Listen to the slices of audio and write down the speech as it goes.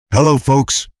Hello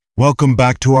folks, welcome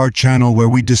back to our channel where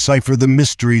we decipher the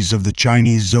mysteries of the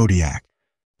Chinese zodiac.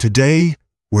 Today,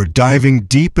 we're diving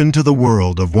deep into the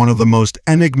world of one of the most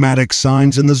enigmatic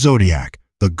signs in the zodiac,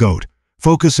 the goat,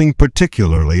 focusing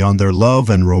particularly on their love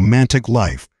and romantic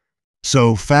life.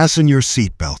 So fasten your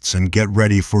seatbelts and get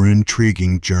ready for an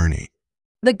intriguing journey.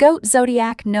 The goat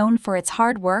zodiac, known for its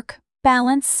hard work,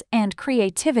 balance, and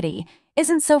creativity,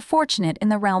 isn't so fortunate in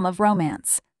the realm of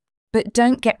romance. But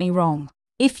don't get me wrong.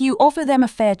 If you offer them a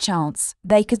fair chance,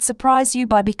 they could surprise you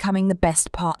by becoming the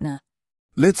best partner.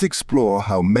 Let's explore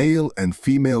how male and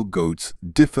female goats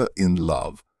differ in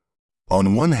love.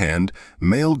 On one hand,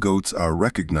 male goats are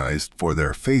recognized for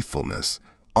their faithfulness,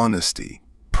 honesty,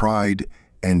 pride,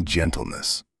 and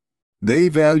gentleness. They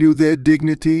value their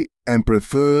dignity and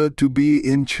prefer to be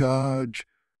in charge.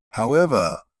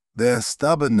 However, their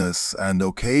stubbornness and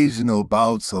occasional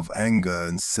bouts of anger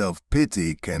and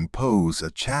self-pity can pose a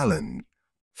challenge.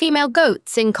 Female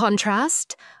goats, in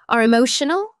contrast, are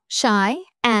emotional, shy,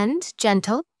 and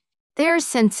gentle. Their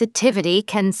sensitivity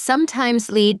can sometimes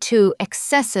lead to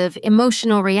excessive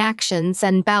emotional reactions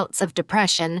and bouts of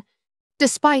depression.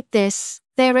 Despite this,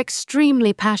 they're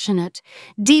extremely passionate,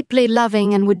 deeply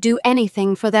loving, and would do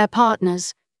anything for their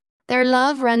partners. Their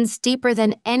love runs deeper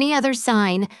than any other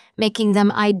sign, making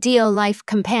them ideal life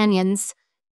companions.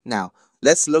 Now,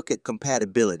 let's look at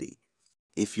compatibility.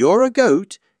 If you're a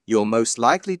goat, you're most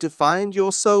likely to find your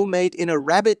soulmate in a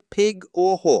rabbit, pig,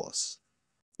 or horse.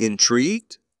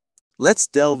 Intrigued? Let's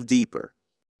delve deeper.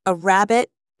 A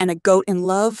rabbit and a goat in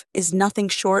love is nothing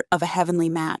short of a heavenly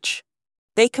match.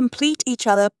 They complete each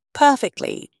other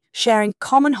perfectly, sharing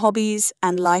common hobbies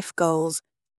and life goals.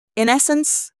 In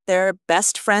essence, they're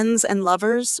best friends and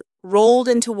lovers rolled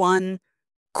into one.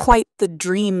 Quite the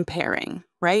dream pairing,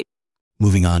 right?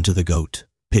 Moving on to the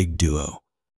goat-pig duo.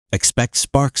 Expect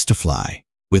sparks to fly,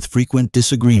 with frequent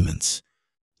disagreements.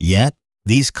 Yet,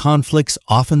 these conflicts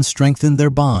often strengthen their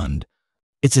bond.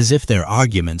 It's as if their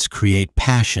arguments create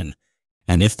passion,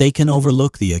 and if they can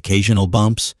overlook the occasional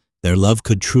bumps, their love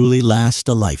could truly last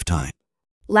a lifetime.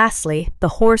 Lastly, the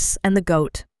horse and the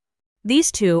goat.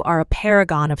 These two are a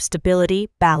paragon of stability,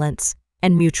 balance,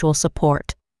 and mutual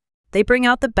support. They bring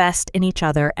out the best in each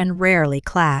other and rarely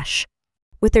clash.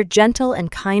 With their gentle and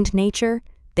kind nature,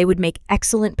 they would make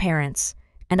excellent parents,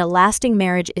 and a lasting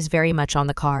marriage is very much on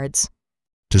the cards.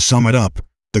 To sum it up,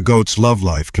 the goat's love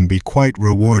life can be quite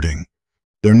rewarding.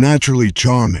 They're naturally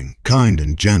charming, kind,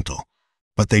 and gentle,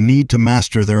 but they need to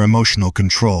master their emotional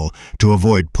control to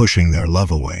avoid pushing their love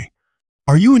away.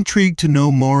 Are you intrigued to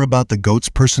know more about the goat's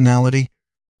personality?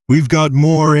 We've got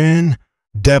more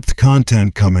in-depth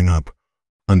content coming up.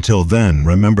 Until then,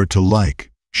 remember to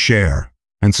like, share,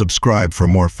 and subscribe for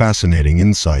more fascinating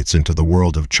insights into the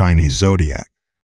world of Chinese zodiac.